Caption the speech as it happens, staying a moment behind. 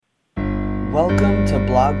Welcome to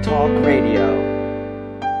Blog Talk Radio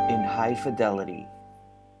in high fidelity.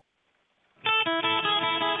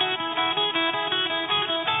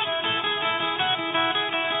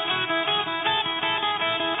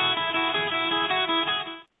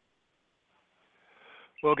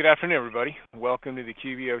 Well, good afternoon, everybody. Welcome to the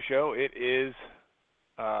QBO show. It is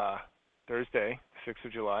Thursday, 6th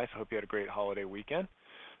of July, so I hope you had a great holiday weekend.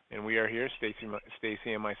 And we are here,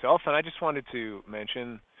 Stacy and myself. And I just wanted to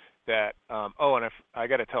mention that, and I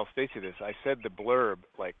got to tell Stacy this. I said the blurb,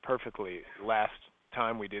 like, perfectly last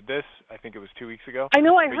time we did this. I think it was 2 weeks ago. I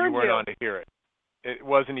know, I but heard you weren't on to hear it. It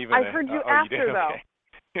wasn't even I heard you after, you did? though. Okay.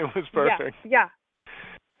 It was perfect. Yeah.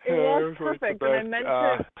 It was perfect, and I meant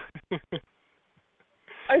to...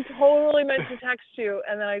 I totally meant to text you,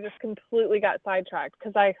 and then I just completely got sidetracked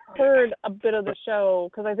because I heard a bit of the show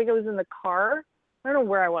because I think it was in the car. I don't know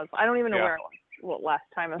where I was. I don't even know where I was last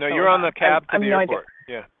time. No, you're on the cab to the airport.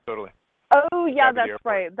 Yeah, totally. Oh, yeah, that's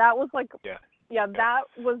right. That was like, that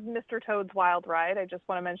was Mr. Toad's Wild Ride. I just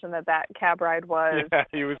want to mention that cab ride was... Yeah,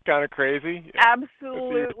 he was kind of crazy.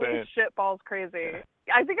 Absolutely shitballs crazy.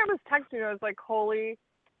 I think I was texting you. I was like, holy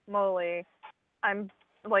moly.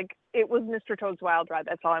 It was Mr. Toad's Wild Ride.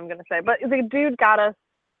 That's all I'm going to say. But the dude got us.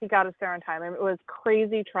 He got us there on time. And it was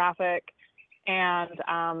crazy traffic. And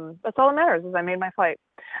that's all that matters is I made my flight.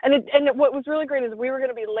 And what was really great is we were going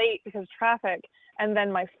to be late because of traffic. And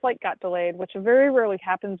then my flight got delayed, which very rarely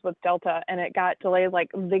happens with Delta. And it got delayed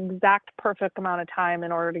like the exact perfect amount of time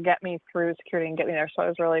in order to get me through security and get me there. So I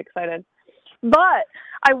was really excited. But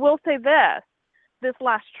I will say this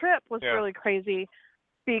last trip was really crazy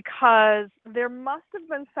because there must have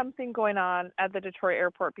been something going on at the Detroit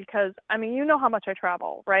airport because, I mean, you know how much I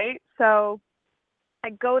travel, right? So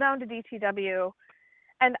I go down to DTW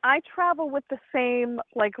and I travel with the same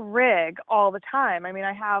rig all the time. I mean,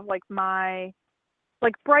 I have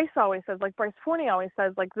Bryce always says, Bryce Forney always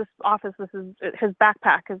says, this office, this is his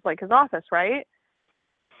backpack is his office, right?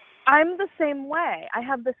 I'm the same way. I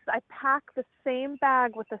pack the same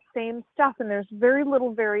bag with the same stuff and there's very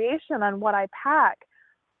little variation on what I pack.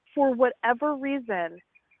 For whatever reason,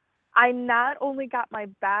 I not only got my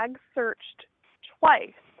bag searched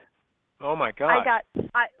twice. Oh my God!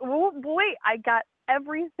 I got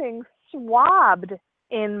everything swabbed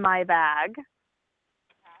in my bag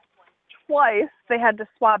twice. They had to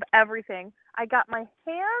swab everything. I got my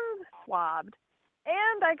hands swabbed,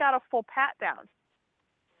 and I got a full pat down.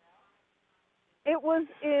 It was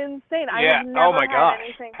insane. I have never had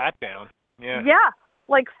anything. Pat down. Yeah. Yeah.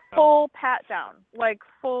 Full pat down,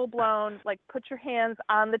 full blown, put your hands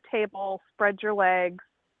on the table, spread your legs,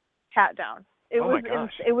 pat down. It was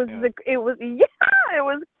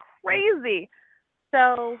crazy.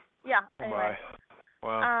 So anyway.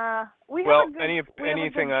 Wow.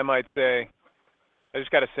 Anything I might say, I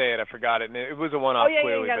just got to say it. I forgot it. And it was a one-off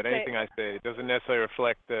clearly, but anything I say, it doesn't necessarily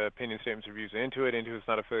reflect the opinion statements, reviews into it. Intuit's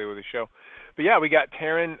not affiliated with the show. But yeah, we got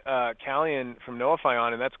Terrin Kalian from Knowify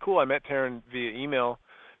on, and that's cool. I met Terrin via email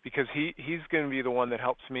because he's going to be the one that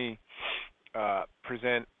helps me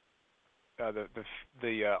present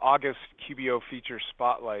the August QBO feature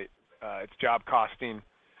spotlight. It's job costing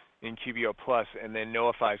in QBO Plus, and then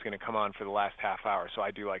Knowify is going to come on for the last half hour. So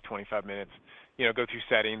I do 25 minutes, go through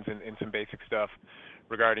settings and some basic stuff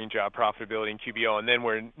regarding job profitability in QBO, and then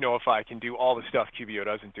where Knowify can do all the stuff QBO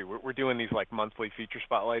doesn't do. We're doing these monthly feature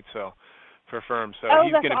spotlights for firms. So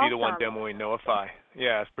he's going to be the one demoing Knowify.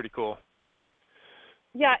 Yeah, it's pretty cool.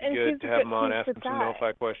 Yeah, and good to have him on, ask him some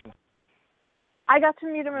Knowify questions. I got to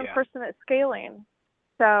meet him in person at Scaling.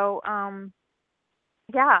 So, And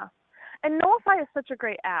Knowify is such a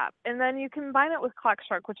great app. And then you combine it with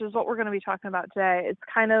ClockShark, which is what we're going to be talking about today. It's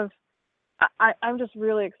kind of, I'm just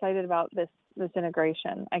really excited about this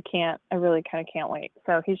integration. I really kind of can't wait.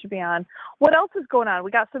 So he should be on. What else is going on?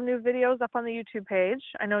 We got some new videos up on the YouTube page.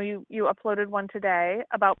 I know you uploaded one today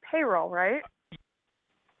about payroll, right?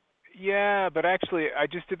 Yeah, but actually I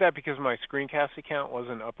just did that because my screencast account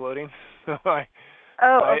wasn't uploading. So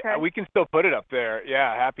we can still put it up there.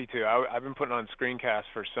 Yeah, happy to. I've been putting on screencasts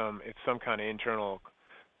for some kind of internal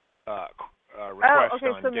request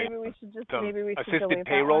on so maybe we should assisted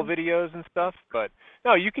payroll videos and stuff. But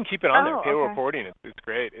no, you can keep it on there. Payroll reporting, it's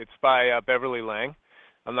great. It's by Beverly Lang.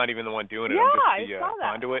 I'm not even the one doing it. I'm just the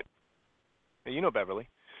conduit. You know Beverly.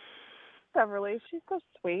 Beverly, she's so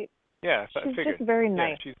sweet. Yeah, she's just very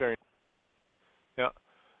nice. Yeah, she's very. Yeah.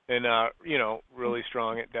 And really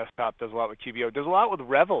strong at desktop. Does a lot with QBO. Does a lot with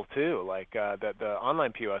Revel too, the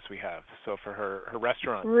online POS we have. So for her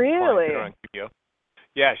restaurant, really, that are on QBO.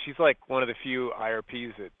 Yeah, she's one of the few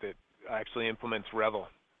IRPs that actually implements Revel.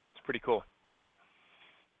 It's pretty cool.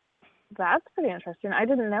 That's pretty interesting. I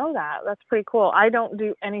didn't know that. That's pretty cool. I don't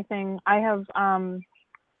do anything. I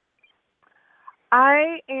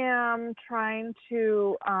am trying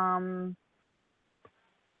to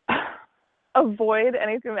avoid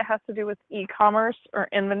anything that has to do with e-commerce or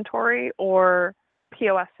inventory or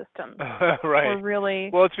POS systems. Right. Or really.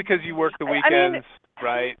 Well, it's because you work the weekends,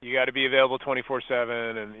 right? You got to be available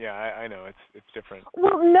 24/7, and yeah, I know it's different.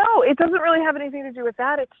 Well, no, it doesn't really have anything to do with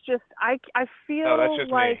that. It's just I feel that's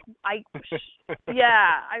just like me.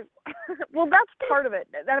 Well, that's part of it.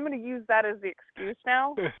 I'm going to use that as the excuse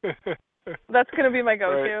now. That's going to be my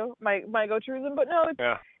go-to, right. my go-to reason. But no,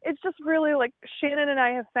 it's just really like Shannon and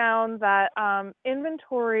I have found that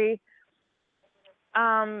inventory,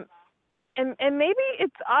 and maybe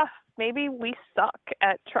it's us. Maybe we suck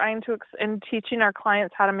at trying to and teaching our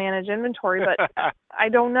clients how to manage inventory, but I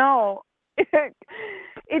don't know.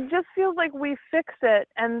 It just feels like we fix it,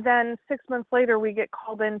 and then 6 months later we get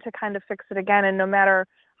called in to kind of fix it again. And no matter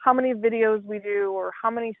how many videos we do, or how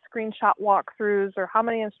many screenshot walkthroughs, or how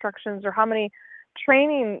many instructions, or how many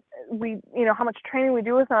training how much training we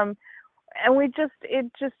do with them, and it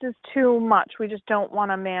just is too much. We just don't want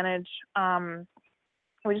to manage.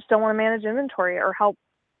 We just don't want to manage inventory or help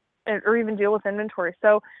or even deal with inventory.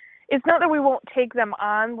 So it's not that we won't take them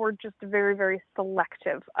on. We're just very, very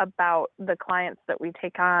selective about the clients that we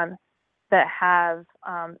take on that have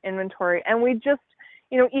inventory. And we just,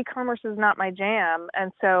 e-commerce is not my jam.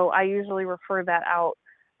 And so I usually refer that out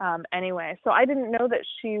anyway. So I didn't know that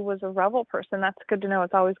she was a Revel person. That's good to know.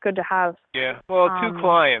 It's always good to have. Yeah. Well, 2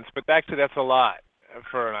 clients, but actually that's a lot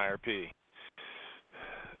for an IRP.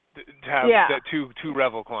 To have that two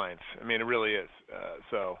Revel clients. I mean, it really is.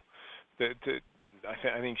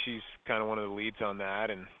 I think she's kind of one of the leads on that.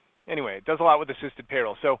 And anyway, it does a lot with assisted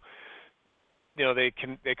payroll. So, they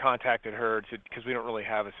contacted her because we don't really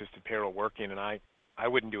have assisted payroll working, and I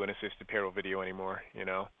wouldn't do an assisted payroll video anymore,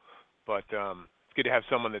 But it's good to have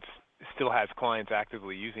someone that still has clients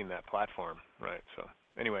actively using that platform, right? So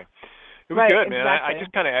anyway. It was good, man. Exactly. I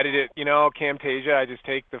just kind of edit it, Camtasia. I just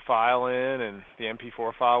take the file in and the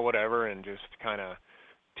MP4 file, whatever, and just kind of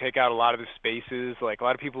take out a lot of the spaces. Like a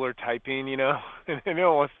lot of people are typing, and they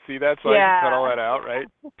don't want to see that, so I just cut all that out, right?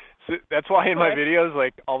 So that's why in my videos,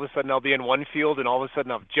 like all of a sudden I'll be in one field and all of a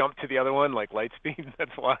sudden I'll jump to the other one, like light speed.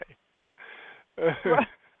 That's why.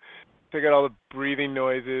 Take out all the breathing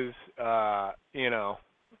noises,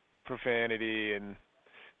 profanity and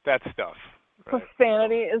that stuff. Right.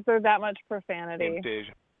 Profanity? Is there that much profanity?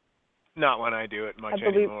 Not when I do it much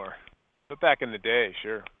anymore. But back in the day,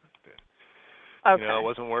 sure. Okay. It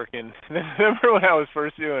wasn't working. Remember when I was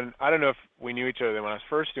first doing, I don't know if we knew each other then, when I was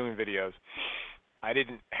first doing videos, I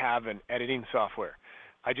didn't have an editing software.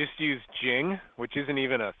 I just used Jing, which isn't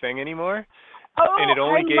even a thing anymore. Oh, and it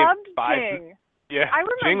only gave loved 5. Jing. Yeah, I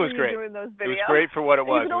remember Jing was great. doing those videos. It was great for what it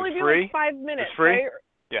was. You could only it was do free. like 5 minutes. It was free. Right?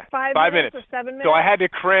 Yeah, 5 minutes or 7 minutes. So I had to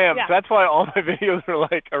cram. Yeah. So that's why all my videos were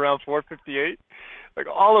like around 4:58. Like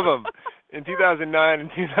all of them in 2009 and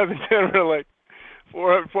 2010 were like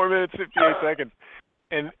 4 minutes 58 seconds.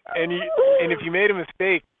 And if you made a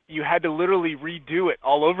mistake, you had to literally redo it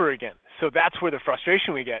all over again. So that's where the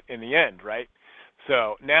frustration we get in the end, right?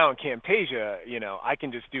 So now in Camtasia, I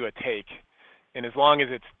can just do a take, and as long as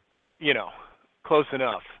it's, close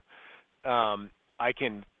enough, I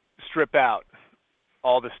can strip out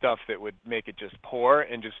all the stuff that would make it just poor,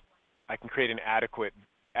 and I can create an adequate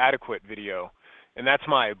video, and that's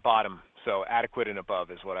my bottom. So adequate and above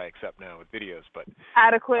is what I accept now with videos. But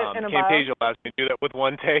adequate and above. Camtasia allows me to do that with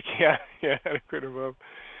one take. Yeah, adequate and above.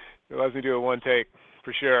 It allows me to do it one take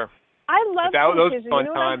for sure. I love those fun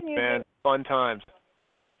times, man. Fun times.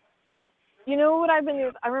 You know what I've been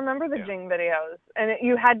using? I remember the Jing videos, and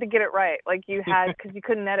you had to get it right. Like you had, because you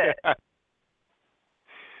couldn't edit. Yeah.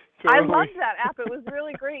 Totally. I loved that app. It was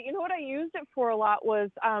really great. You know what I used it for a lot was,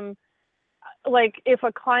 like if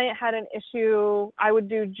a client had an issue, I would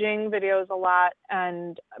do Jing videos a lot,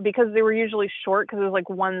 and because they were usually short, because it was like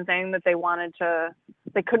one thing that they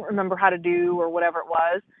couldn't remember how to do or whatever it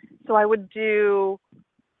was. So I would do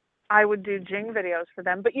Jing videos for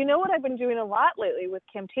them. But you know what I've been doing a lot lately with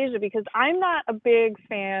Camtasia, because I'm not a big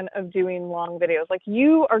fan of doing long videos. Like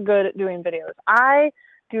you are good at doing videos. I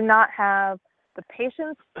do not have the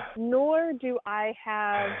patience, nor do I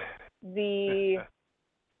have the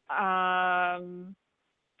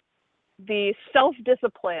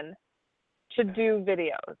self-discipline to do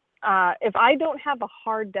videos. If I don't have a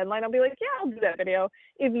hard deadline, I'll be like, yeah, I'll do that video.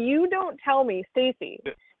 If you don't tell me, Stacy,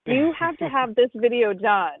 you have to have this video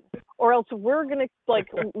done, or else we're going to, like,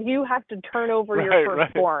 you have to turn over your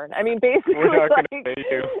firstborn. Right. I mean, basically, we're not like, gonna pay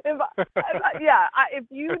you. if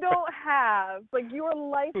you don't have, like, your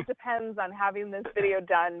life depends on having this video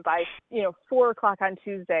done by, 4 o'clock on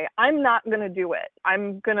Tuesday, I'm not going to do it.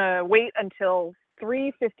 I'm going to wait until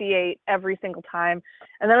 3:58 every single time,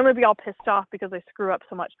 and then I'm going to be all pissed off because I screw up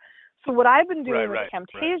so much. So what I've been doing with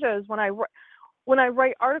Camtasia is when I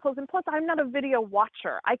write articles, and plus I'm not a video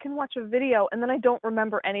watcher. I can watch a video and then I don't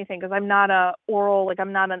remember anything because I'm not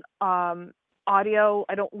I'm not an audio.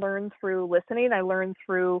 I don't learn through listening. I learn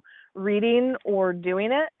through reading or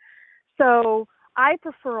doing it. So I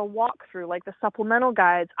prefer a walkthrough, like the supplemental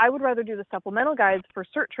guides. I would rather do the supplemental guides for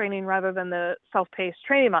CERT training rather than the self-paced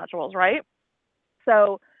training modules, right?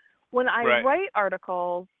 So when I write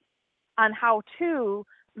articles on how-to,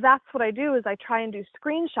 that's what I do is I try and do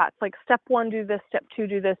screenshots, like step 1, do this, step 2,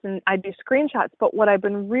 do this, and I do screenshots. But what I've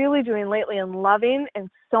been really doing lately and loving and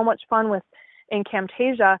so much fun with in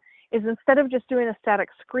Camtasia is instead of just doing a static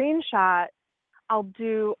screenshot,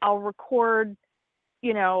 I'll record,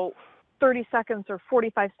 30 seconds or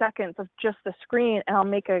 45 seconds of just the screen, and I'll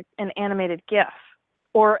make an animated GIF,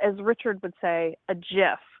 or as Richard would say, a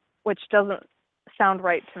GIF, which doesn't sound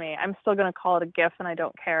right to me. I'm still going to call it a GIF, and I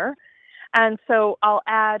don't care. And so I'll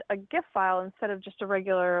add a GIF file instead of just a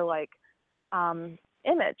regular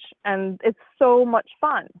image, and it's so much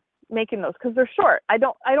fun making those because they're short. I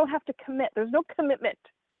don't have to commit. There's no commitment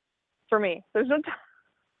for me. There's no time.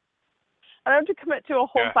 I don't have to commit to a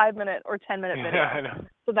whole 5-minute or 10-minute video. Yeah, I know.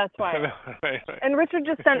 So that's why. I know. Right. And Richard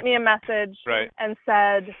just sent me a message and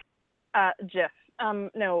said, GIF.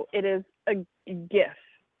 No, it is a GIF.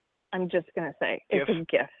 I'm just going to say it's a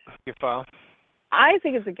GIF. GIF file. I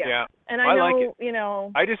think it's a GIF. Yeah. And I know, like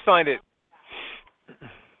it. I just find it.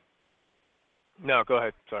 No, go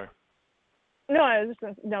ahead. Sorry. No, I was just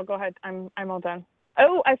going to, no, go ahead. I'm all done.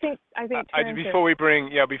 Oh, I think. Before we bring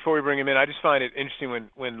him in, I just find it interesting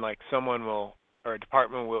when like someone will or a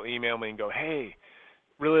department will email me and go, hey,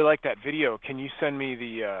 really like that video. Can you send me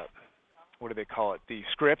the what do they call it? The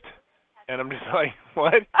script? And I'm just like,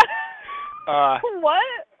 what?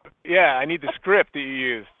 What? Yeah, I need the script that you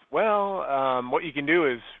used. Well, what you can do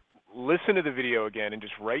is listen to the video again and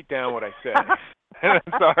just write down what I said. I'm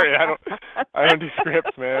sorry, I don't do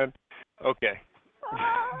scripts, man. Okay.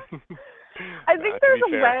 I think there's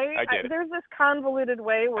a way. I get it. There's this convoluted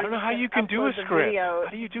way where I don't know how you can do a script. How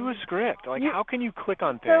do you do a script? Like, how can you click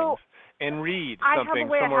on things and read something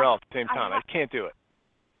somewhere else at the same time? I can't do it.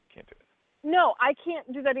 No, I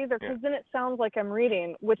can't do that either because then it sounds like I'm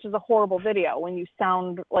reading, which is a horrible video. When you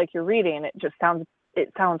sound like you're reading,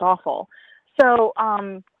 it sounds awful. So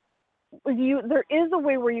there is a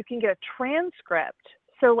way where you can get a transcript.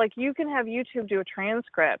 So like you can have YouTube do a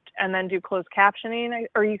transcript and then do closed captioning,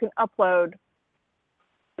 or you can upload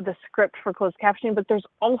the script for closed captioning. But there's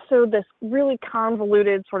also this really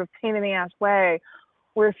convoluted sort of pain in the ass way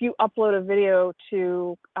where if you upload a video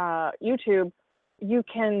to YouTube, you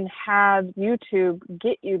can have YouTube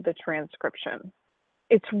get you the transcription.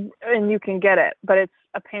 And you can get it, but it's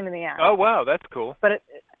a pain in the ass. Oh wow, that's cool. But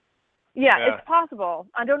it's possible.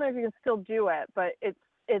 I don't know if you can still do it, but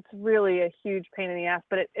it's really a huge pain in the ass.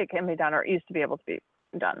 But it can be done, or it used to be able to be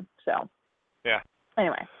done. So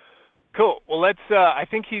anyway, cool. Well, let's. I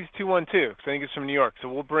think he's 212 because I think he's from New York. So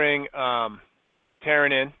we'll bring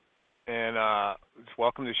Terrin in, and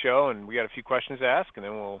welcome to the show. And we got a few questions to ask, and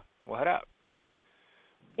then we'll head out.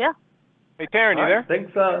 Yeah. Hey, Terrin, you there?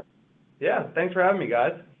 Thanks. Thanks for having me,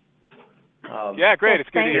 guys. Yeah, great. It's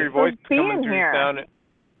good to hear your voice coming through. Sound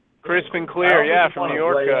crisp and clear. From New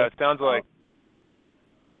York. Sounds like.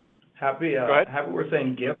 Happy we're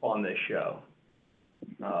saying GIF on this show.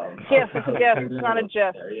 GIF, it's a GIF. It's not a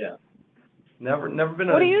GIF. Yeah. Never been a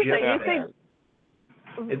GIF. What do you say? You say.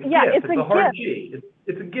 It's GIF. It's a hard G.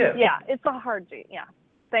 It's a GIF. Yeah, it's a hard G. Yeah.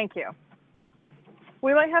 Thank you.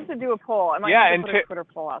 We might have to do a poll. I might have to put a Twitter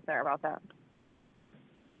poll out there about that.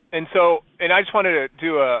 And I just wanted to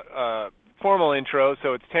do a formal intro.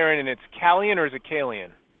 So it's Terrin, and it's Kalian, or is it Kalian?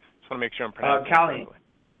 Just want to make sure I'm pronouncing it correctly.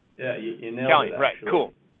 Yeah, you nailed Kalian, it. Right,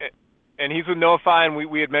 cool. And he's with Knowify, and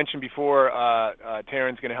we had mentioned before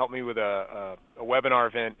Terrin's going to help me with a webinar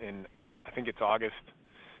event in, I think it's August,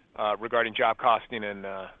 regarding job costing and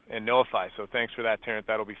Knowify. So thanks for that, Terrin.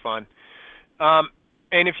 That'll be fun.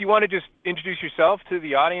 And if you want to just introduce yourself to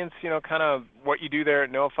the audience, kind of what you do there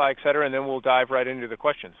at Knowify, et cetera, and then we'll dive right into the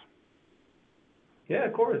questions. Yeah,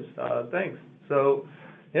 of course. Thanks. So,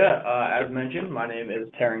 as mentioned, my name is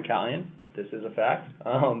Terrin Kalian. This is a fact.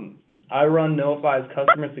 I run Knowify's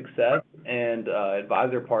customer success and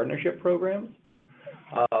advisor partnership programs.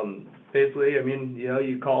 basically. I mean,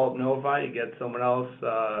 you call up Knowify, you get someone else,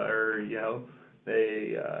 or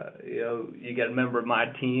they, you get a member of my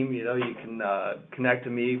team. You can connect to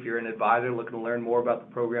me if you're an advisor looking to learn more about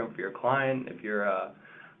the program for your client. If you're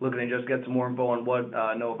looking to just get some more info on what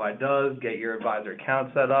Knowify does, get your advisor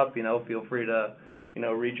account set up, feel free to,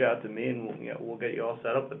 reach out to me, and we'll get you all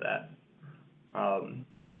set up with that. I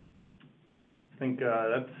think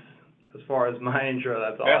that's, as far as my intro,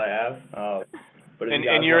 that's all I have. But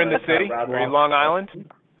and you're in the city? Are you Long Island?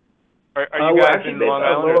 Are you we're guys actually in based Long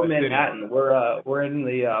out Island of or the Manhattan. city? We're in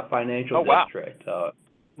the financial wow. district,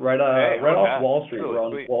 right off Wall Street. Really we're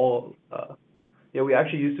on sweet. Wall. We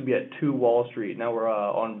actually used to be at 2 Wall Street. Now we're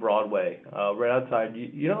on Broadway, right outside.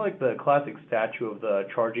 Like the classic statue of the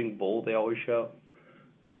charging bull they always show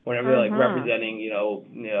whenever they're like representing, Wall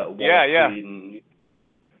Street and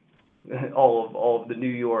all of the New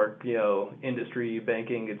York, industry,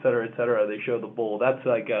 banking, et cetera, they show the bull. That's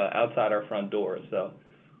like outside our front door. So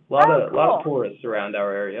a lot of tourists around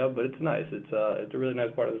our area, but it's nice. It's a really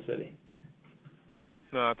nice part of the city.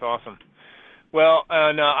 No, that's awesome. Well,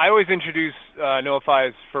 and I always introduce Knowify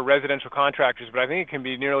as for residential contractors, but I think it can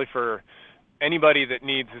be nearly for anybody that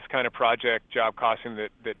needs this kind of project job costing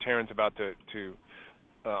that Terrin's about to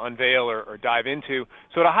unveil or dive into.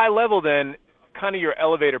 So at a high level then, kind of your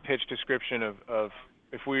elevator pitch description of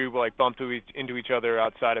if we like bumped into each other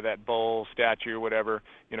outside of that bull statue or whatever,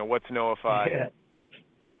 what's Knowify?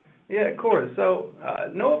 Yeah, of course. So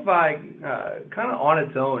Knowify, kind of on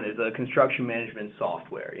its own, is a construction management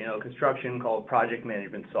software. Construction called project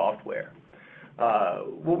management software.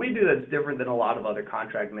 What we do that's different than a lot of other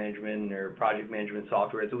contract management or project management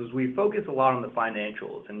software is we focus a lot on the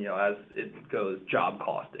financials and, as it goes, job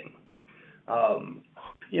costing.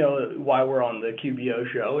 Why we're on the QBO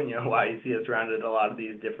show and, why you see us around at a lot of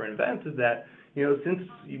these different events is that, since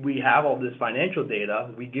we have all this financial data,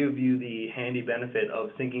 we give you the handy benefit of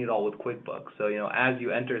syncing it all with QuickBooks. So, as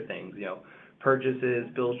you enter things, purchases,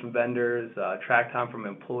 bills from vendors, track time from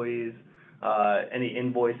employees, any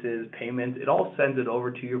invoices, payments, it all sends it over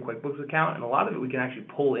to your QuickBooks account, and a lot of it we can actually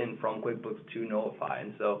pull in from QuickBooks to Knowify.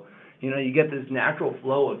 And so, you get this natural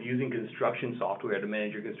flow of using construction software to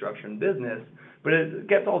manage your construction business, but it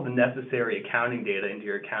gets all the necessary accounting data into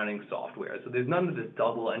your accounting software. So there's none of this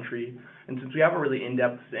double entry. And since we have a really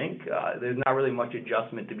in-depth sync, there's not really much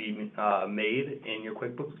adjustment to be made in your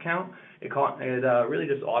QuickBooks account. It really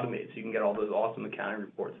just automates. So you can get all those awesome accounting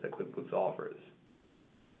reports that QuickBooks offers.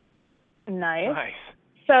 Nice.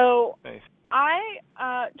 So nice. I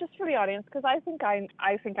just for the audience, because I think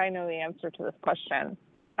I know the answer to this question,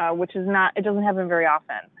 which is not, it doesn't happen very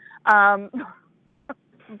often.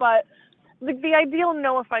 But the ideal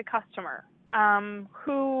Knowify customer,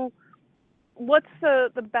 what's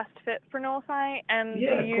the best fit for Knowify? And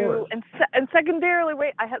and secondarily,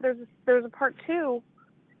 there's a part 2.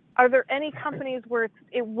 Are there any companies where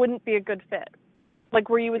it wouldn't be a good fit? Like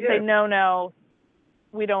where you would say, no,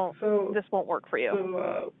 we don't, this won't work for you.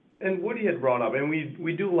 So, and Woody had brought up, and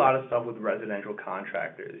we do a lot of stuff with residential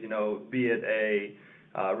contractors, be it a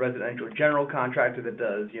residential general contractor that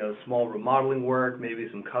does, small remodeling work, maybe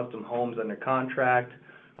some custom homes under contract.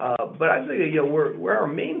 But I think, where our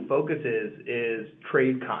main focus is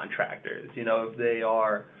trade contractors, if they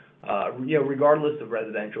are, regardless of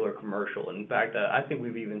residential or commercial. And in fact, I think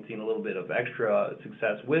we've even seen a little bit of extra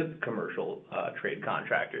success with commercial trade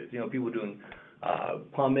contractors, people doing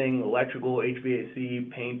plumbing, electrical,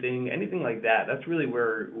 HVAC, painting, anything like that. That's really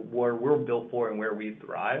where we're built for and where we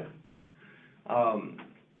thrive.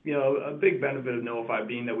 A big benefit of Knowify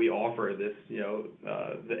being that we offer this,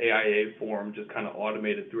 the AIA form just kind of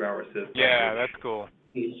automated through our system. Yeah, that's cool.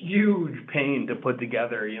 A huge pain to put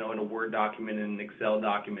together, in a Word document and an Excel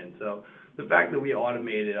document. So the fact that we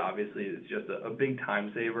automate it, obviously, is just a big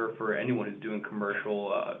time saver for anyone who's doing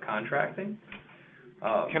commercial contracting.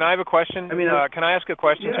 Can I have a question? Can I ask a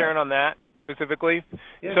question, Terrin, on that specifically?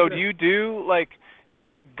 Yeah, so sure. do you do like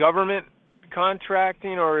government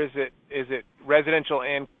contracting, or is it residential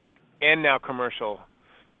and now commercial?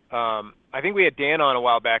 I think we had Dan on a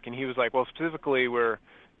while back, and he was like, well, specifically where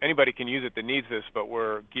anybody can use it that needs this, but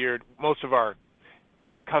we're geared, most of our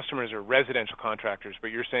customers are residential contractors, but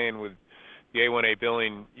you're saying with the A1A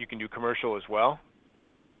billing, you can do commercial as well?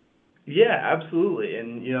 Yeah, absolutely.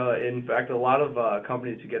 And, in fact, a lot of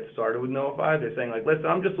companies who get started with Knowify, they're saying, like, listen,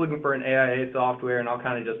 I'm just looking for an AIA software, and I'll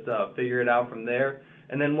kind of just figure it out from there.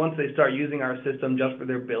 And then once they start using our system just for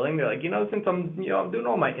their billing, they're like, since I'm doing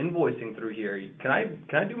all my invoicing through here, can I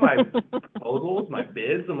do my proposals, my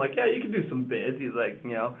bids? I'm like, yeah, you can do some bids. He's like,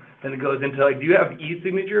 then it goes into like, do you have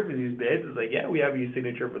e-signature for these bids? It's like, yeah, we have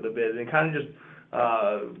e-signature for the bids. And it kind of just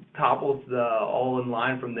topples all in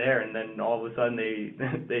line from there, and then all of a sudden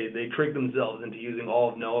they trick themselves into using all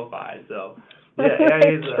of Knowify. So yeah,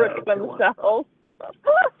 AIA is trick themselves.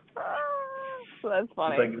 That's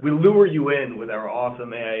funny. It's like we lure you in with our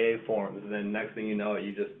awesome AIA forms, and then next thing you know,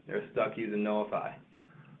 you're stuck using Knowify.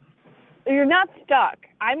 You're not stuck.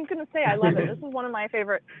 I'm gonna say I love it. This is one of my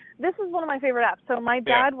favorite apps. So my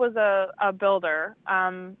dad was a builder.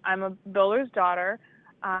 I'm a builder's daughter.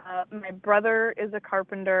 My brother is a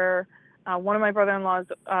carpenter. One of my brother-in-laws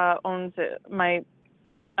owns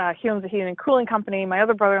he owns a heating and cooling company. My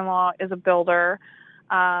other brother-in-law is a builder.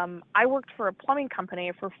 I worked for a plumbing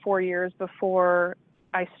company for 4 years before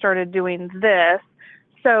I started doing this.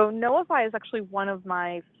 So Knowify is actually one of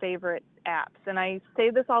my favorite apps. And I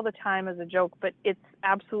say this all the time as a joke, but it's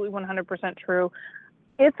absolutely 100% true.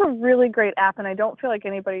 It's a really great app, and I don't feel like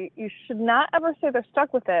you should not ever say they're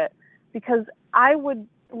stuck with it, because I would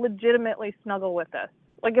legitimately snuggle with this.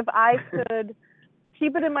 Like, if I could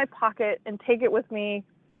keep it in my pocket and take it with me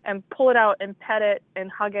and pull it out and pet it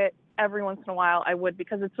and hug it every once in a while, I would,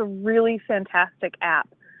 because it's a really fantastic app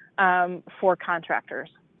for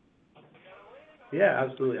contractors. Yeah,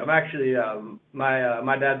 absolutely. I'm actually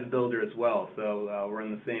my dad's a builder as well, so we're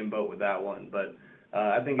in the same boat with that one. But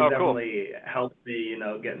I think it definitely helped me,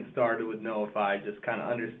 getting started with Knowify, just kind of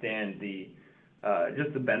understand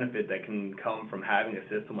just the benefit that can come from having a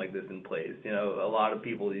system like this in place. A lot of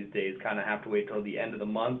people these days kind of have to wait till the end of the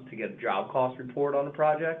month to get a job cost report on a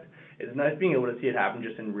project. It's nice being able to see it happen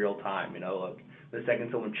just in real time. Look, the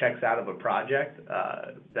second someone checks out of a project,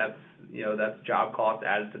 that's job cost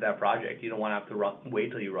added to that project. You don't want to have to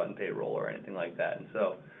wait till you run payroll or anything like that. And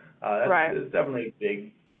so it's definitely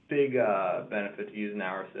a big benefit to using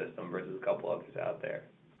our system versus a couple others out there.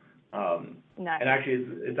 Nice. And actually,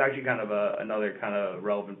 it's actually kind of another kind of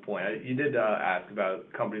relevant point. You did ask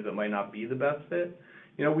about companies that might not be the best fit.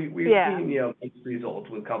 We've seen mixed results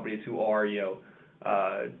with companies who are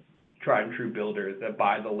tried and true builders that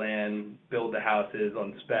buy the land, build the houses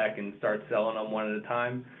on spec, and start selling them one at a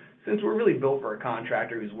time. Since we're really built for a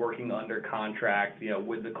contractor who's working under contract,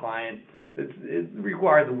 with the client, it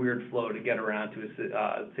requires a weird flow to get around to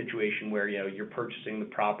a situation where you're purchasing the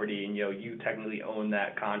property and you technically own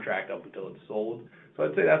that contract up until it's sold. So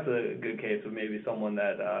I'd say that's a good case of maybe someone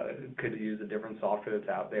that could use a different software that's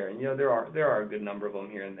out there. And there are a good number of them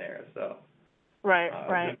here and there. So right,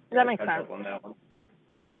 that makes sense. On that one.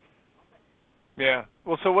 Yeah.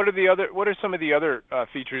 Well, so what are some of the other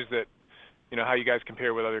features that, how you guys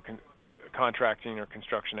compare with other contracting or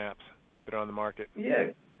construction apps that are on the market? Yeah,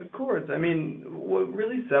 of course. I mean, what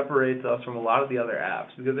really separates us from a lot of the other apps,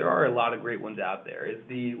 because there are a lot of great ones out there, is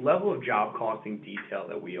the level of job costing detail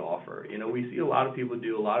that we offer. We see a lot of people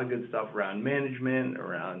do a lot of good stuff around management,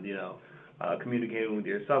 around, communicating with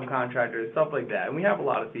your subcontractors, stuff like that. And we have a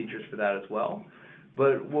lot of features for that as well.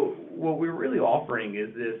 But what we're really offering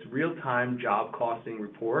is this real-time job costing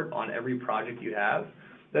report on every project you have.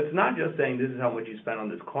 That's not just saying this is how much you spent on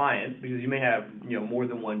this client, because you may have more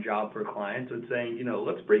than one job per client. So it's saying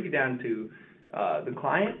let's break it down to the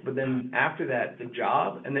client, but then after that the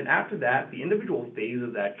job, and then after that the individual phase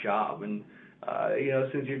of that job. And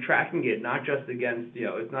since you're tracking it not just against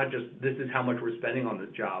it's not just this is how much we're spending on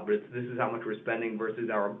this job, but this is how much we're spending versus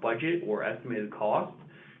our budget or estimated cost.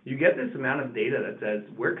 You get this amount of data that says,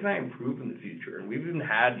 where can I improve in the future? And we've even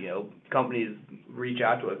had, companies reach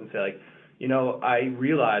out to us and say, like, I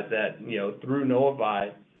realized that, through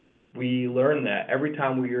Knowify, we learned that every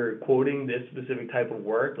time we are quoting this specific type of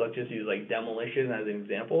work, let's just use like demolition as an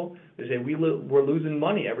example, they say we're losing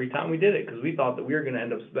money every time we did it, because we thought that we were going to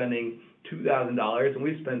end up spending $2,000 and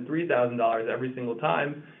we spend $3,000 every single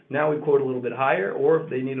time. Now we quote a little bit higher, or if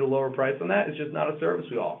they need a lower price on that, it's just not a service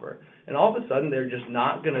we offer. And all of a sudden, they're just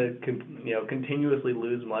not going to, continuously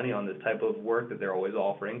lose money on this type of work that they're always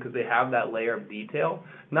offering, because they have that layer of detail,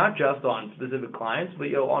 not just on specific clients, but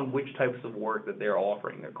on which types of work that they're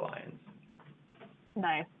offering their clients.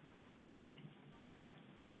 Nice.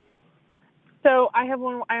 So I have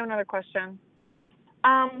another question.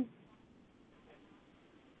 Can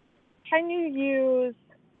you use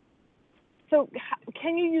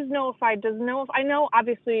Knowify? I know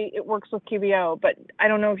obviously it works with QBO, but I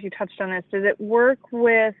don't know if you touched on this. Does it work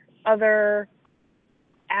with other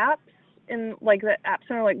apps in like the App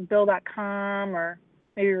Center, like Bill.com or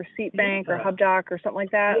maybe Receipt Bank or HubDoc or something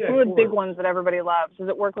like that? Yeah, some of the big ones that everybody loves. Does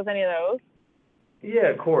it work with any of those? Yeah,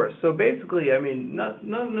 of course. So basically, I mean,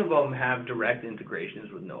 none of them have direct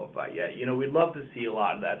integrations with Knowify yet. We'd love to see a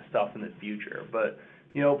lot of that stuff in the future, but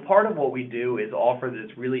part of what we do is offer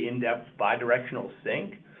this really in-depth bi-directional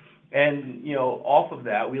sync. And, off of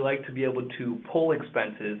that, we like to be able to pull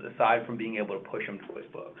expenses aside from being able to push them to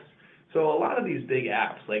QuickBooks. So a lot of these big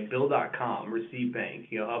apps like Bill.com, Receipt Bank,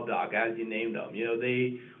 HubDoc, as you named them,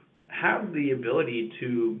 they have the ability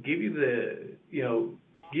to give you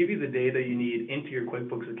the data you need into your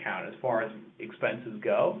QuickBooks account as far as expenses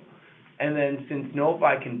go. And then since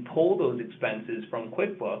Knowify can pull those expenses from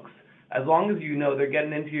QuickBooks, as long as they're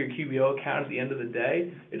getting into your QBO account at the end of the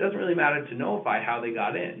day, it doesn't really matter to Knowify how they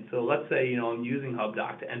got in. So let's say, I'm using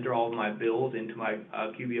HubDoc to enter all of my bills into my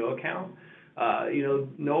QBO account.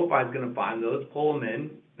 Knowify is going to find those, pull them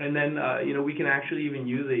in, and then, we can actually even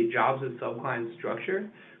use a jobs as subclient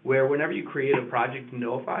structure where whenever you create a project in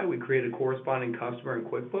Knowify, we create a corresponding customer in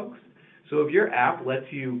QuickBooks. So if your app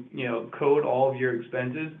lets you, code all of your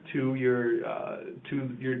expenses to your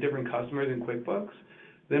different customers in QuickBooks,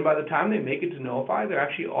 then by the time they make it to Knowify, they're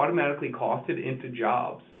actually automatically costed into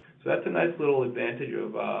jobs. So that's a nice little advantage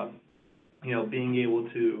of, being able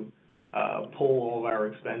to pull all of our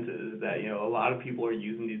expenses that, a lot of people are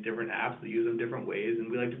using these different apps, they use them different ways, and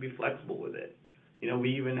we like to be flexible with it.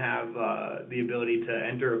 We even have the ability to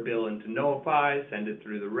enter a bill into Knowify, send it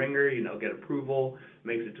through the ringer, get approval,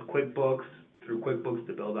 makes it to QuickBooks, through QuickBooks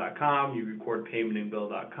to Bill.com, you record payment in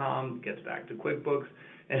Bill.com, gets back to QuickBooks,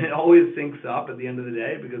 and it always syncs up at the end of the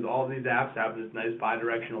day because all of these apps have this nice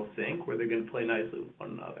bi-directional sync where they're going to play nicely with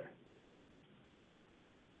one another.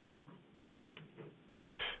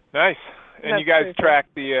 Nice. And you guys track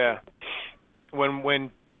the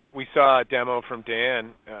when we saw a demo from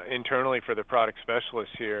Dan internally for the product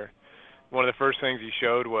specialists here, one of the first things he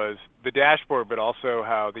showed was the dashboard, but also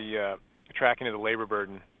how the tracking of the labor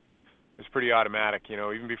burden is pretty automatic,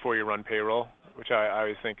 even before you run payroll, which I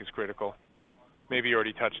always think is critical. Maybe you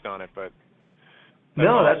already touched on it, but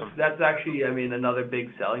awesome. That's actually, another big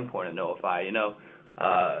selling point of Knowify.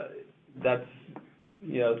 That's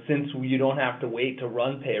since you don't have to wait to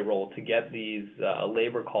run payroll to get these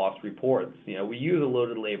labor cost reports, we use a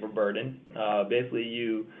loaded labor burden. Basically,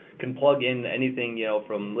 you can plug in anything,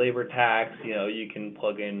 from labor tax, you can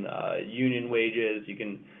plug in union wages, you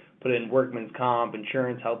can put in workman's comp,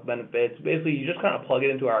 insurance, health benefits. Basically, you just kind of plug it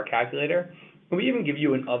into our calculator. And we even give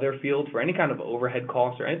you an other field for any kind of overhead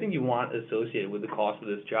costs or anything you want associated with the cost of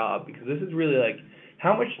this job, because this is really like,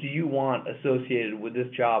 how much do you want associated with this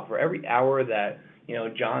job for every hour that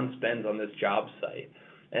John spends on this job site?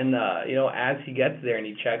 And, as he gets there and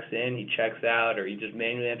he checks in, he checks out, or he just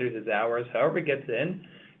manually enters his hours, however it gets in,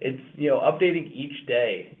 it's, updating each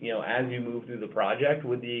day, as you move through the project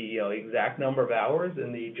with the, exact number of hours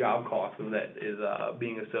and the job cost that is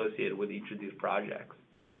being associated with each of these projects.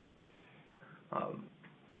 So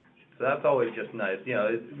that's always just nice.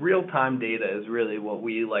 Real-time data is really what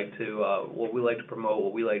we like to promote,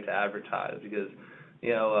 what we like to advertise, because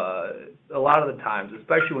a lot of the times,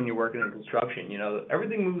 especially when you're working in construction,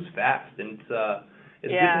 everything moves fast, and it's good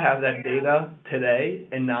to have that data today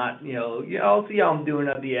and not, I'll see how I'm doing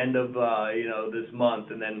at the end of, this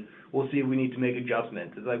month, and then we'll see if we need to make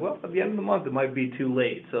adjustments. It's like, well, at the end of the month, it might be too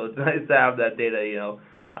late. So it's nice to have that data,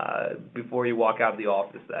 before you walk out of the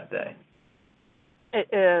office that day. It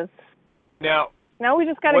is. Now we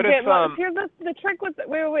just got to get, here's the trick with,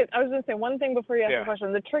 wait, I was going to say one thing before you ask the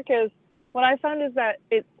question. The trick is, what I found is that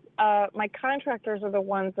it's, my contractors are the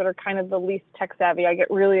ones that are kind of the least tech savvy. I get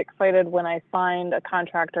really excited when I find a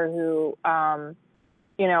contractor who,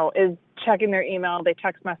 is checking their email, they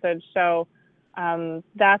text message. So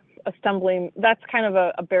that's kind of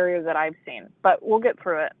a barrier that I've seen, but we'll get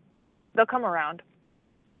through it. They'll come around,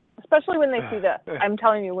 especially when they see this. I'm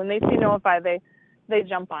telling you, when they see Knowify, they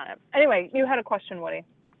jump on it. Anyway, you had a question, Woody.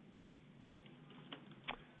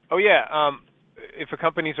 Oh, yeah. If a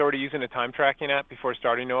company's already using a time tracking app before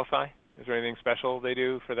starting Knowify, is there anything special they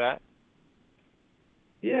do for that?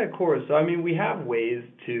 Yeah, of course. So, we have ways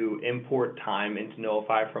to import time into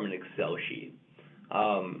Knowify from an Excel sheet.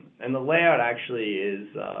 And the layout actually is,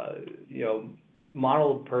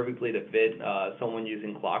 modeled perfectly to fit someone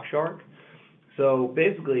using ClockShark. So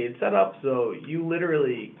basically, it's set up so you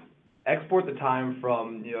literally export the time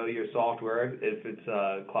from, your software. If it's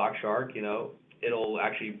ClockShark, it'll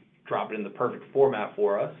actually drop it in the perfect format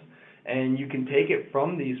for us. And you can take it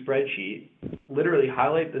from the spreadsheet, literally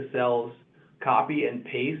highlight the cells, copy and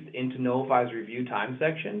paste into Knowify's review time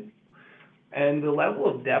section. And the level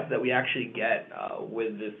of depth that we actually get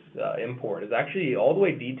with this import is actually all the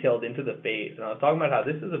way detailed into the phase. And I was talking about how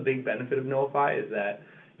this is a big benefit of Knowify, is that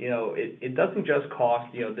it doesn't just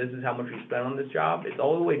cost, this is how much we spent on this job. It's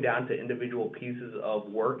all the way down to individual pieces of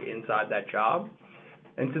work inside that job.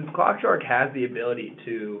 And since ClockShark has the ability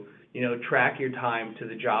to, track your time to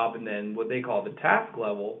the job and then what they call the task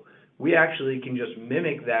level, we actually can just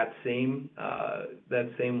mimic that same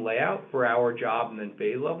layout for our job and then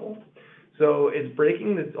phase level. So it's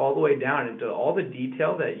breaking this all the way down into all the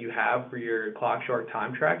detail that you have for your ClockShark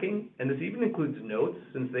time tracking, and this even includes notes,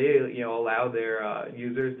 since they allow their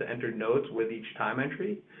users to enter notes with each time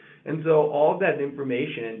entry. And so all of that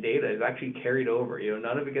information and data is actually carried over.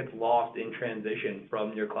 None of it gets lost in transition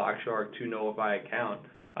from your ClockShark to Knowify account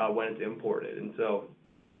when it's imported. And so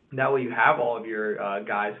that way you have all of your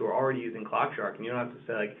guys who are already using ClockShark, and you don't have to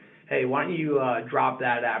say, like, hey, why don't you drop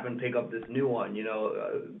that app and pick up this new one?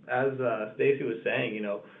 As Stacy was saying,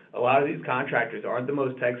 a lot of these contractors aren't the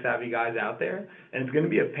most tech-savvy guys out there, and it's going to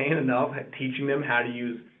be a pain enough teaching them how to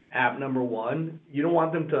use app number one. You don't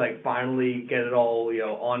want them to finally get it all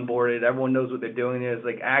onboarded. Everyone knows what they're doing. It's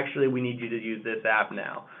like, actually, we need you to use this app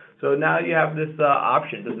now. So now you have this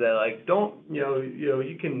option to say, don't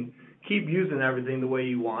you can keep using everything the way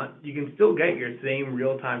you want. You can still get your same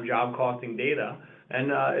real-time job costing data,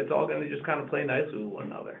 and it's all going to just kind of play nicely with one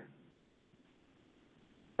another.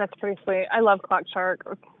 That's pretty sweet. I love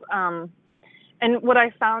ClockShark. And what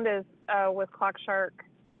I found is with ClockShark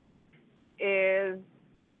is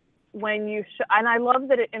when you and I love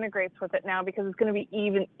that it integrates with it now, because it's going to be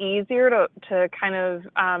even easier to kind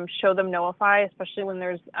of show them Knowify, especially when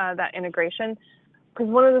there's that integration. Because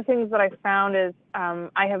one of the things that I found is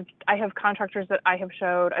I have contractors that I have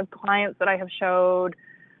showed, I have clients that I have showed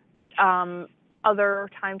other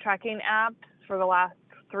time tracking apps for the last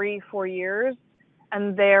 3-4 years,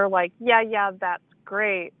 and they're like, yeah, that's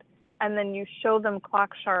great. And then you show them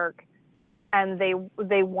ClockShark, and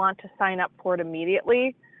they want to sign up for it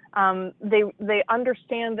immediately. They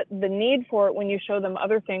understand the need for it when you show them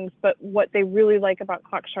other things, but what they really like about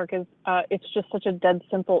ClockShark is it's just such a dead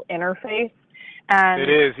simple interface. And it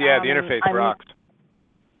is, yeah. The interface rocks.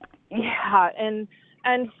 Yeah,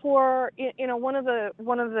 and for one of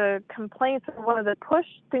the complaints, one of the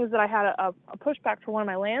things that I had a pushback for one of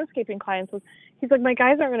my landscaping clients was, he's like, my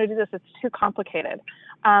guys aren't going to do this. It's too complicated.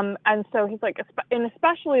 And so he's like, and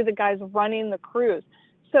especially the guys running the crews.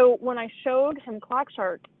 So when I showed him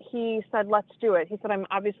ClockShark, he said, let's do it. He said, I'm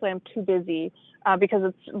too busy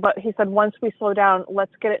but he said, once we slow down,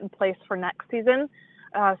 let's get it in place for next season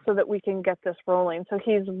so that we can get this rolling. So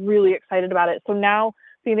he's really excited about it. So now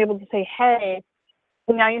being able to say, hey,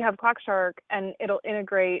 now you have ClockShark and it'll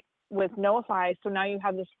integrate with Knowify. So now you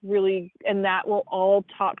have this and that will all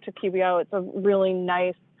talk to QBO. It's a really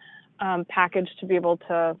nice package to be able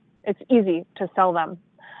to, it's easy to sell them.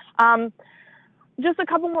 Just a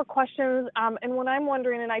couple more questions. And what I'm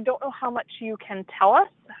wondering, and I don't know how much you can tell us,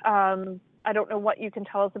 I don't know what you can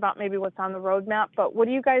tell us about maybe what's on the roadmap, but what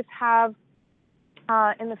do you guys have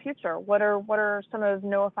in the future? What are some of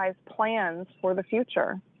Knowify's plans for the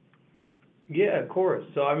future? Yeah, of course.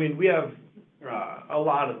 So, we have a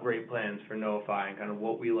lot of great plans for Knowify and kind of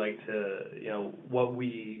what we like to, what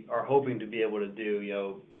we are hoping to be able to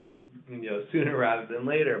do, sooner rather than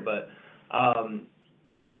later. But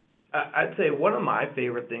I'd say one of my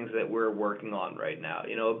favorite things that we're working on right now,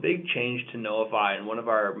 a big change to Knowify in one of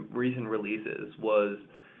our recent releases was,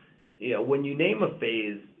 when you name a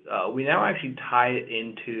phase, we now actually tie it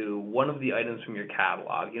into one of the items from your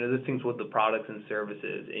catalog. This thing's with the products and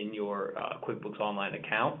services in your QuickBooks Online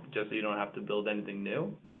account, just so you don't have to build anything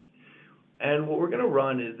new. And what we're going to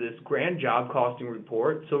run is this grand job costing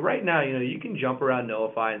report. So right now, you can jump around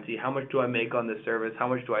Knowify and see how much do I make on this service, how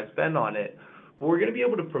much do I spend on it. But we're going to be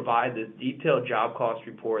able to provide this detailed job cost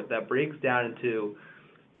report that breaks down into,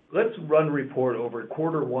 let's run a report over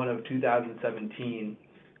quarter one of 2017.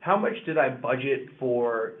 How much did I budget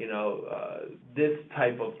for, this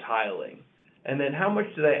type of tiling? And then how much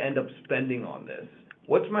did I end up spending on this?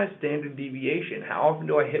 What's my standard deviation? How often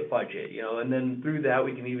do I hit budget? And then through that,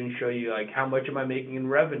 we can even show you, how much am I making in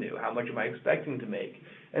revenue? How much am I expecting to make?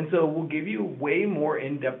 And so we'll give you way more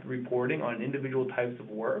in-depth reporting on individual types of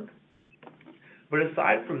work. But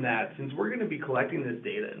aside from that, since we're going to be collecting this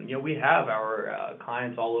data, and we have our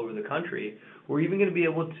clients all over the country, we're even going to be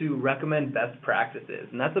able to recommend best practices.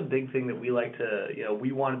 And that's a big thing that we like to,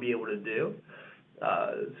 we want to be able to do.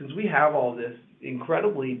 Since we have all this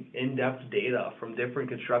incredibly in-depth data from different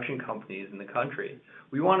construction companies in the country,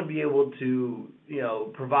 we want to be able to,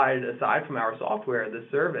 provide, aside from our software, the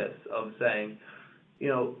service of saying,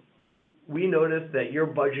 we noticed that you're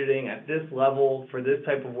budgeting at this level for this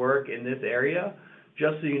type of work in this area.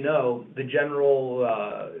 Just so you know, the general,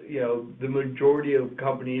 the majority of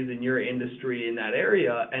companies in your industry in that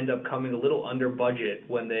area end up coming a little under budget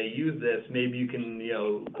when they use this. Maybe you can,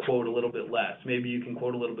 quote a little bit less. Maybe you can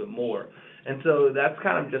quote a little bit more. And so that's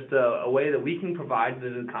kind of just a way that we can provide to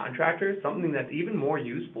the contractors something that's even more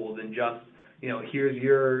useful than just, here's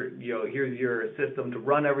your system to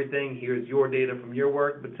run everything, here's your data from your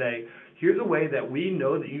work, but say, here's a way that we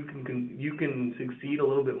know that you can succeed a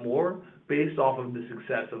little bit more based off of the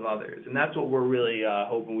success of others. And that's what we're really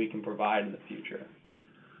hoping we can provide in the future.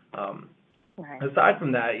 Right. Aside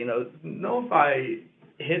from that, Knowify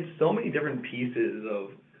hits so many different pieces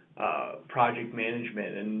of project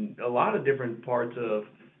management and a lot of different parts of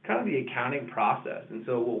kind of the accounting process. And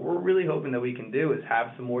so what we're really hoping that we can do is have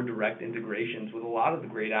some more direct integrations with a lot of the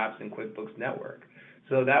great apps in QuickBooks Network.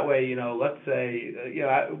 So that way, let's say,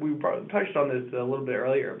 we touched on this a little bit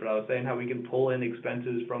earlier, but I was saying how we can pull in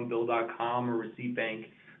expenses from Bill.com or ReceiptBank,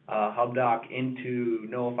 HubDoc into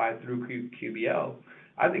Knowify through QBO.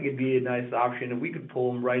 I think it'd be a nice option if we could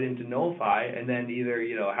pull them right into Knowify and then either,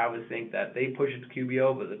 have a sync that they push it to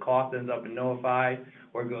QBO, but the cost ends up in Knowify,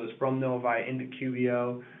 or it goes from Knowify into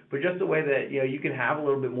QBO. But just the way that, you can have a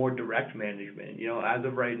little bit more direct management. As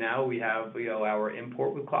of right now, we have, our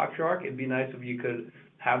import with ClockShark. It'd be nice if you could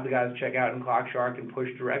have the guys check out in ClockShark and push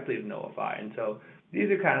directly to Knowify. And so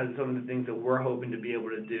these are kind of some of the things that we're hoping to be able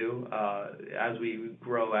to do as we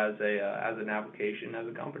grow as an application, as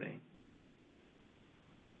a company.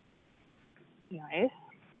 Nice.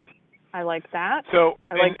 I like that. So,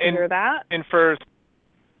 I like to hear that. And for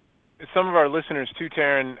some of our listeners too,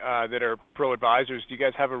 Terrin, that are pro advisors, do you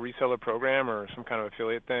guys have a reseller program or some kind of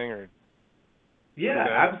affiliate thing? Or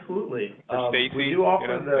yeah, absolutely. For Stacy, we do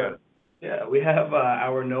offer we have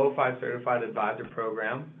our Knowify Certified Advisor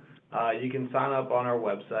program. You can sign up on our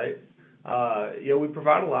website. We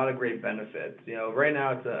provide a lot of great benefits. Right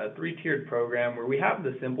now it's a 3-tiered program where we have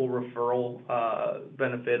the simple referral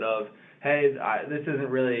benefit of, hey, this isn't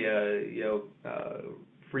really a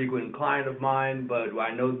frequent client of mine, but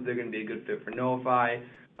I know that they're going to be a good fit for Knowify.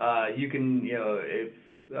 You can, if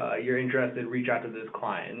you're interested, reach out to this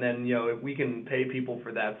client. And then, if we can pay people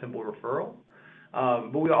for that simple referral.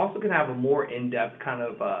 But we also can have a more in-depth kind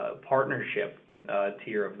of partnership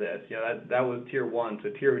tier of this. That was tier 1. So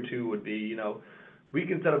tier 2 would be, we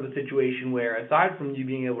can set up a situation where aside from you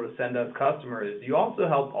being able to send us customers, you also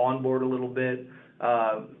help onboard a little bit.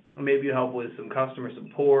 Maybe you help with some customer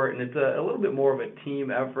support, and it's a little bit more of a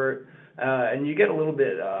team effort, and you get a little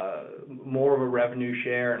bit more of a revenue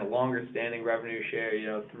share and a longer standing revenue share,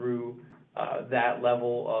 through that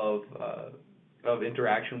level of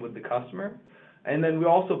interaction with the customer. And then we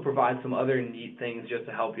also provide some other neat things just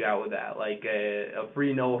to help you out with that, like a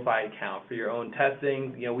free Knowify account for your own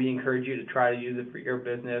testing. We encourage you to try to use it for your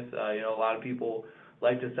business. A lot of people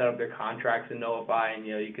like to set up their contracts in Knowify, and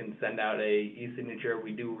you can send out a e-signature.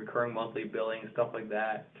 We do recurring monthly billing, stuff like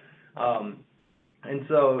that. And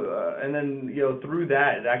so, and then through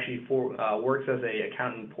that, it actually works as a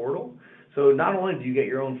accountant portal. So not only do you get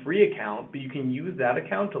your own free account, but you can use that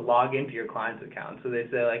account to log into your client's account. So they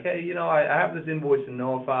say like, hey, I have this invoice in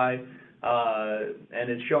Knowify, and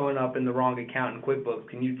it's showing up in the wrong account in QuickBooks.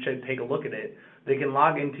 Can you take a look at it? They can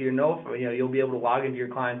log into your Knowify. You'll be able to log into your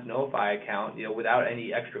client's Knowify account, without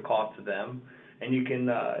any extra cost to them, and you can,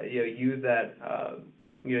 use that.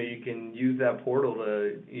 You can use that portal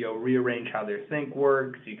to, rearrange how their sync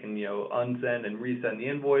works. You can, unsend and resend the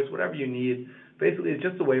invoice, whatever you need. Basically, it's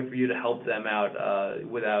just a way for you to help them out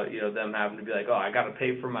without, them having to be like, oh, I got to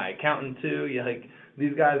pay for my accountant too.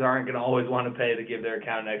 These guys aren't going to always want to pay to give their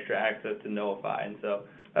accountant extra access to Knowify, and so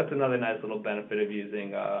that's another nice little benefit of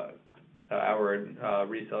using our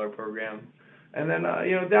reseller program. And then,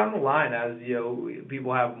 down the line, as,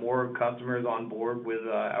 people have more customers on board with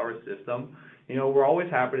our system, we're always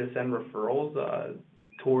happy to send referrals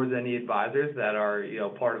towards any advisors that are,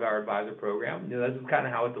 part of our advisor program. This is kind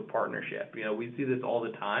of how it's a partnership. We see this all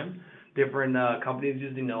the time. Different companies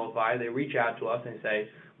using Knowify, they reach out to us and say,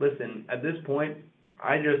 listen, at this point,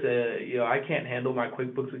 I just, I can't handle my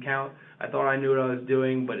QuickBooks account. I thought I knew what I was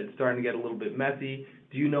doing, but it's starting to get a little bit messy.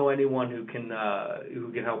 Do you know anyone who can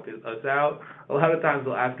help us out? A lot of times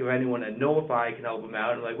they'll ask if anyone at Knowify can help them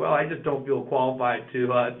out. And like, well, I just don't feel qualified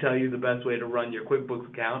to tell you the best way to run your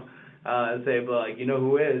QuickBooks account. Say, but like,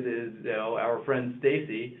 who is our friend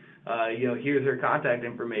Stacy. Here's her contact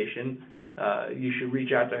information. You should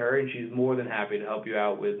reach out to her, and she's more than happy to help you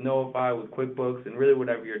out with Knowify, with QuickBooks, and really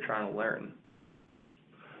whatever you're trying to learn.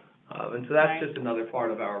 And so that's just another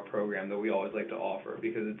part of our program that we always like to offer,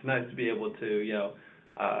 because it's nice to be able to,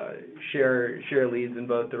 share leads in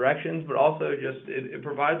both directions, but also just it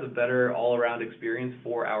provides a better all-around experience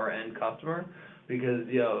for our end customer, because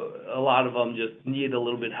a lot of them just need a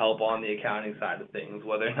little bit help on the accounting side of things,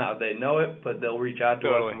 whether or not they know it, but they'll reach out to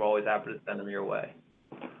us, and we're always happy to send them your way.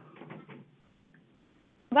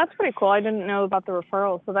 That's pretty cool. I didn't know about the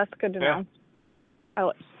referral, so that's good to know.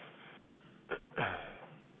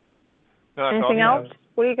 No, anything else?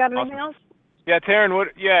 What do you got? Anything else? Yeah, Terrin.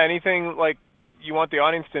 Anything like you want the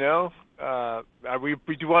audience to know?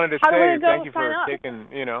 We do wanted to say thank you for taking.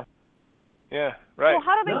 Yeah, right. Well,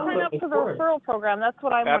 how do they sign up for the referral program? That's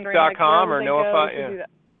what I'm wondering. Apps.com or Knowify. Yeah. Do that?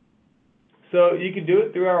 So you can do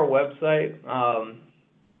it through our website.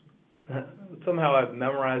 Somehow I've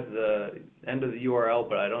memorized the end of the URL,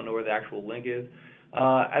 but I don't know where the actual link is.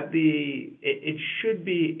 It should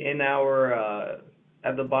be in our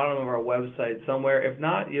at the bottom of our website somewhere. If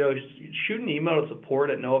not, shoot an email to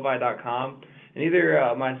support@knowify.com, and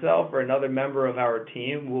either myself or another member of our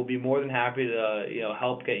team will be more than happy to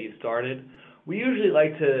help get you started. We usually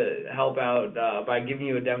like to help out by giving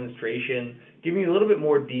you a demonstration, giving you a little bit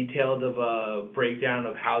more detailed of a breakdown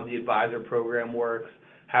of how the advisor program works,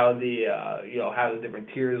 how the how the different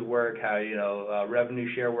tiers work, how revenue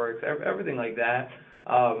share works, everything like that.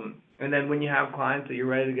 And then when you have clients that you're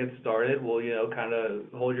ready to get started, we'll kind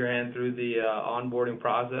of hold your hand through the onboarding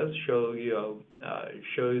process, show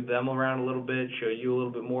them around a little bit, show you a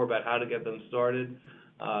little bit more about how to get them started,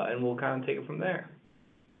 and we'll kind of take it from there.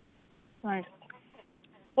 Nice.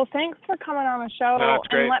 Well, thanks for coming on the show. No, that's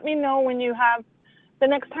great. And let me know when you have the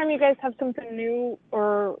next time you guys have something new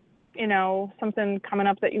or something coming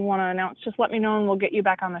up that you want to announce. Just let me know and we'll get you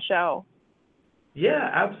back on the show.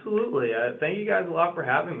 Yeah, absolutely. Thank you guys a lot for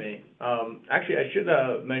having me. Actually, I should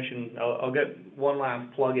mention, I'll get one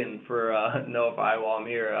last plug-in for Knowify while I'm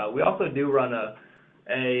here. We also do run a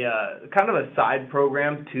kind of a side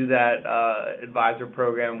program to that advisor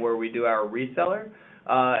program where we do our reseller.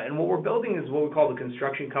 And what we're building is what we call the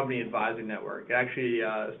Construction Company Advisor Network. It actually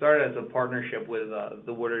started as a partnership with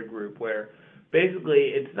the Woodard Group, where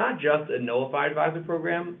basically it's not just a Knowify advisor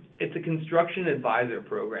program, it's a construction advisor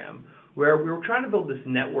program, where we were trying to build this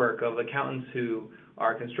network of accountants who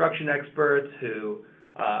are construction experts, who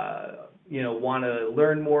want to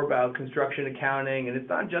learn more about construction accounting. And it's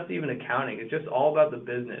not just even accounting, it's just all about the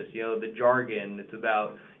business, the jargon. It's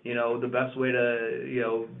about the best way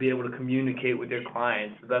to be able to communicate with your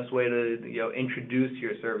clients, the best way to introduce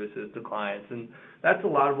your services to clients. And that's a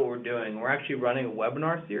lot of what we're doing. We're actually running a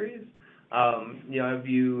webinar series. If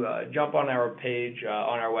you jump on our page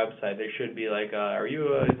on our website, there should be are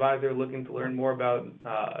you an advisor looking to learn more about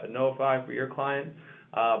Knowify for your client?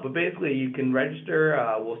 But basically, you can register.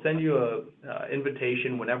 We'll send you an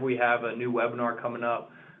invitation whenever we have a new webinar coming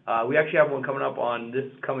up. We actually have one coming up on this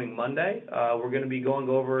coming Monday. We're going to be going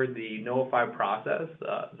over the Knowify process,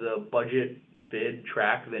 the budget, bid,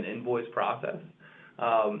 track, then invoice process.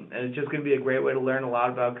 And it's just going to be a great way to learn a lot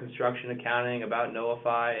about construction accounting, about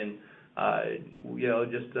Knowify, and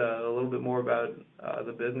just a little bit more about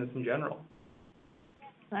the business in general.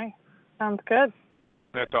 Nice. Sounds good.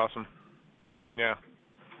 That's awesome. Yeah.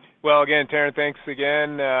 Well, again, Terrin, thanks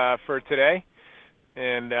again for today.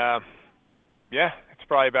 And, it's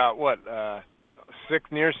probably about,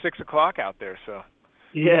 near 6 o'clock out there. So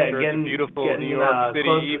yeah, sure it's a beautiful New York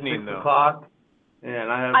City evening, though. 6 o'clock.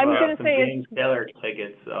 And I have some James Taylor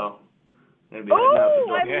tickets, so I'm going to be I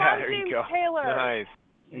love James Taylor. Nice.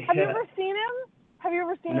 Have you ever seen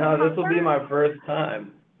him? No, this will be my first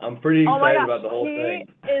time. I'm pretty excited about the whole thing.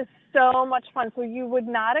 He is so much fun. So you would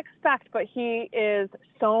not expect, but he is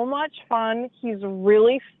so much fun. He's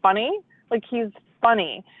really funny. He's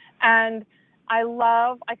funny. And I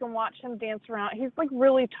can watch him dance around. He's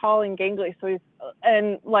really tall and gangly. So he's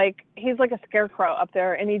like a scarecrow up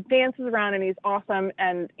there, and he dances around and he's awesome.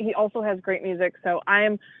 And he also has great music. So I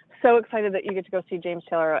am so excited that you get to go see James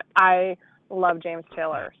Taylor. I love James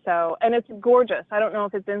Taylor. So, and it's gorgeous. I don't know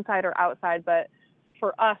if it's inside or outside, but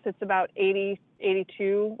for us, it's about 80,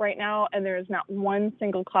 82 right now, and there's not one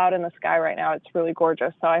single cloud in the sky right now. It's really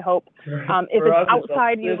gorgeous. So I hope if it's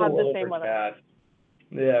outside, you have the same weather.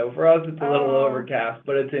 Yeah, for us, it's a little overcast,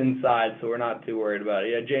 but it's inside, so we're not too worried about it.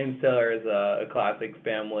 Yeah, James Taylor is a classic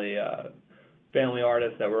family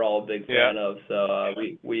artist that we're all a big fan of. So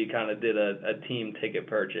we kind of did a team ticket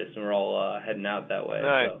purchase, and we're all heading out that way.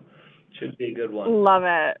 Nice. So should be a good one. Love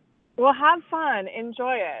it. Well, have fun.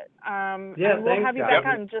 Enjoy it. And we'll have you back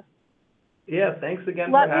on. Thanks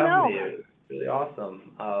again for having me. It was really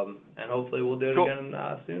awesome. And hopefully we'll do it again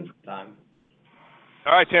soon sometime.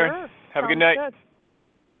 All right, Terrin. Sure. Have a good night. Good.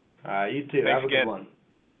 You too. Thanks have a again. good one.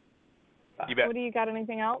 Bye. You bet. What do you got?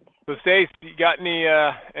 Anything else? So, Stace, you got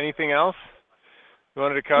anything else you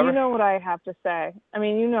wanted to cover? You know what I have to say. I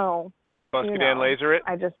mean, Muscadine laser it?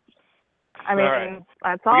 All right.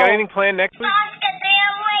 That's all. You got anything planned next week?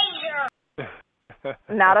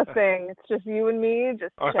 Not a thing. It's just you and me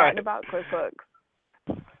just chatting about QuickBooks.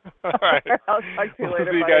 All right. I'll talk to you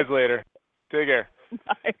later. See you guys later. Take care.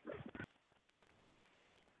 Bye.